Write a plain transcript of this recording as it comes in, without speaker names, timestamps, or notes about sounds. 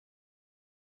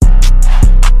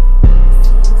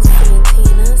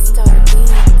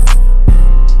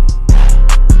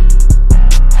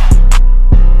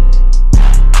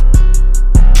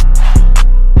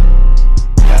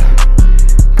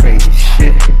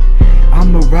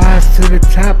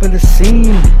of the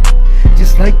scene,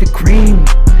 just like the cream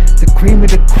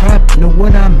of the crop, know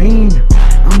what I mean?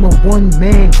 I'm a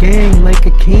one-man gang like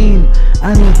a king,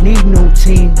 I don't need no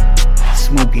team.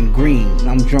 Smoking green,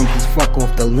 I'm drunk as fuck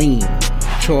off the lean.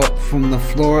 Chalk from the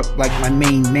floor like my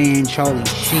main man Charlie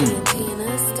Sheen.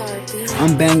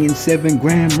 I'm banging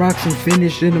 7-gram rocks and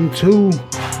finishing them too.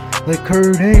 Like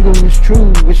Kurt Angle, it's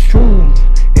true, it's true.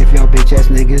 If y'all bitch ass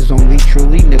niggas only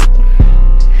truly knew.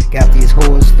 Got these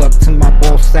whores stuck to my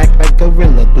ball sack like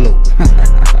Gorilla Glue.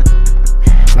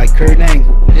 Like Kurt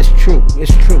Angle, it's true,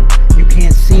 it's true. You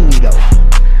can't see me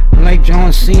though. Like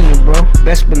John Cena, bro,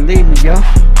 best believe me, yo.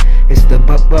 It's the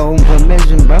bone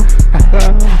permission, bro.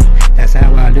 That's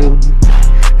how I do,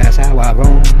 that's how I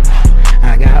roll.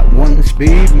 I got one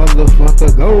speed,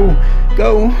 motherfucker,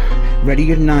 go.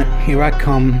 Ready or not, here I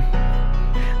come.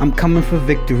 I'm coming for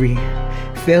victory.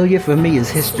 Failure for me is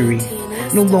history.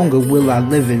 No longer will I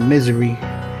live in misery.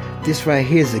 This right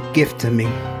here's a gift to me.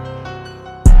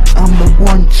 I'm the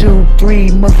 1, 2, 3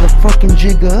 motherfucking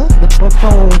jigger. The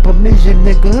phone permission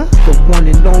nigga. The one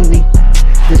and only.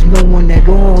 There's no one at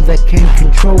all that can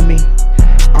control me.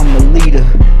 I'm a leader,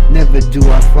 never do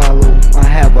I follow. I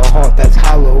have a heart that's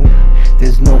hollow.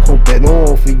 There's no hope at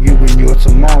all for you and your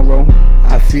tomorrow.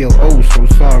 I feel oh so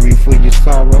sorry for your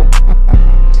sorrow.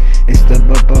 It's the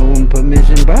bone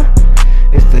permission, bruh.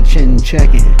 It's the chin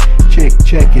checking, chick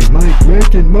checking, Mike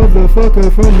Renton,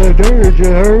 motherfucker from the dirt, you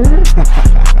heard?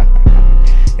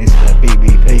 It's the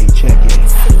BBP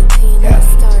checking. Yeah.